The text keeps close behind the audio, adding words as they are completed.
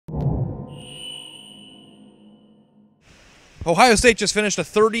Ohio State just finished a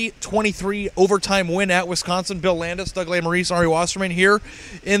 30-23 overtime win at Wisconsin. Bill Landis, Doug Lesmerises, Ari Wasserman here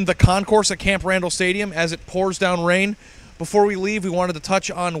in the concourse at Camp Randall Stadium as it pours down rain. Before we leave, we wanted to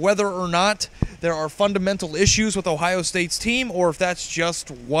touch on whether or not there are fundamental issues with Ohio State's team, or if that's just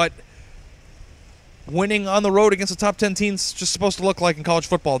what winning on the road against a top 10 team is just supposed to look like in college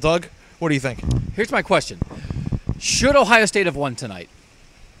football. Doug, what do you think? Here's my question. Should Ohio State have won tonight?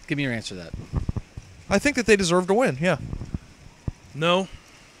 Give me your answer to that. I think that they deserve to win, yeah. No,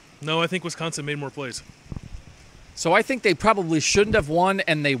 I think Wisconsin made more plays. So I think they probably shouldn't have won,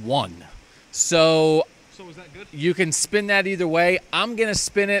 and they won. So is that good? You can spin that either way. I'm going to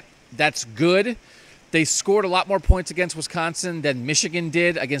spin it. That's good. They scored a lot more points against Wisconsin than Michigan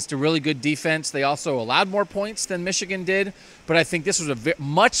did against a really good defense. They also allowed more points than Michigan did. But I think this was a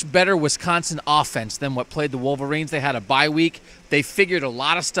much better Wisconsin offense than what played the Wolverines. They had a bye week. They figured a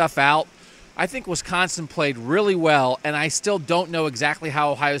lot of stuff out. I think Wisconsin played really well, and I still don't know exactly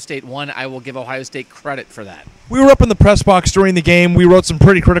how Ohio State won. I will give Ohio State credit for that. We were up in the press box during the game. We wrote some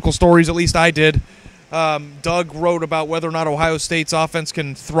pretty critical stories, at least I did. Doug wrote about whether or not Ohio State's offense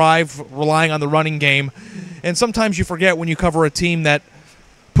can thrive relying on the running game. And sometimes you forget when you cover a team that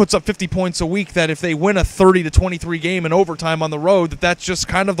puts up 50 points a week that if they win a 30-23 game in overtime on the road, that's just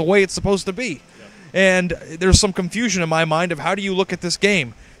kind of the way it's supposed to be. Yeah. And there's some confusion in my mind of how do you look at this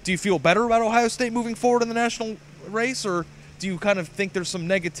game? Do you feel better about Ohio State moving forward in the national race, or do you kind of think there's some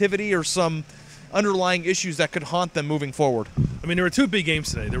negativity or some underlying issues that could haunt them moving forward? I mean, there were two big games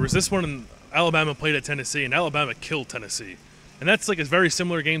today. There was this one in Alabama played at Tennessee, and Alabama killed Tennessee. And that's like a very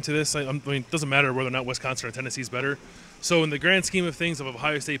similar game to this. I mean, it doesn't matter whether or not Wisconsin or Tennessee's better. So in the grand scheme of things of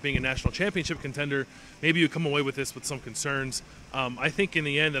Ohio State being a national championship contender, maybe you come away with this with some concerns. I think in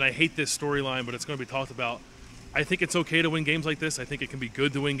the end, and I hate this storyline, but it's going to be talked about, I think it's okay to win games like this. I think it can be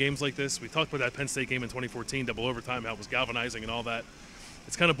good to win games like this. We talked about that Penn State game in 2014, double overtime, how it was galvanizing and all that.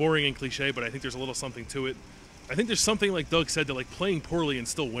 It's kind of boring and cliche, but I think there's a little something to it. I think there's something, like Doug said, to like playing poorly and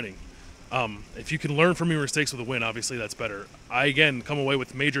still winning. If you can learn from your mistakes with a win, obviously that's better. I, again, come away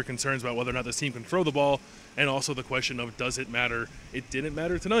with major concerns about whether or not this team can throw the ball, and also the question of does it matter? It didn't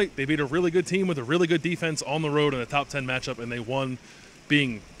matter tonight. They beat a really good team with a really good defense on the road in a top 10 matchup, and they won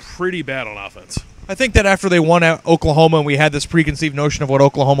being pretty bad on offense. I think that after they won at Oklahoma and we had this preconceived notion of what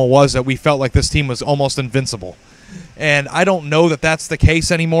Oklahoma was, that we felt like this team was almost invincible. And I don't know that that's the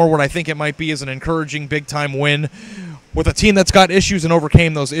case anymore. What I think it might be is an encouraging big-time win with a team that's got issues and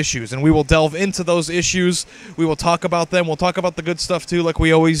overcame those issues. And we will delve into those issues. We will talk about them. We'll talk about the good stuff, too, like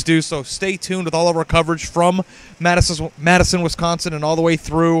we always do. So stay tuned with all of our coverage from Madison, Wisconsin, and all the way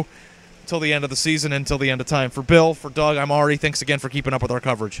through until the end of the season, until the end of time. For Bill, for Doug, I'm Ari. Thanks again for keeping up with our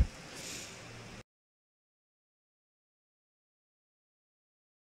coverage.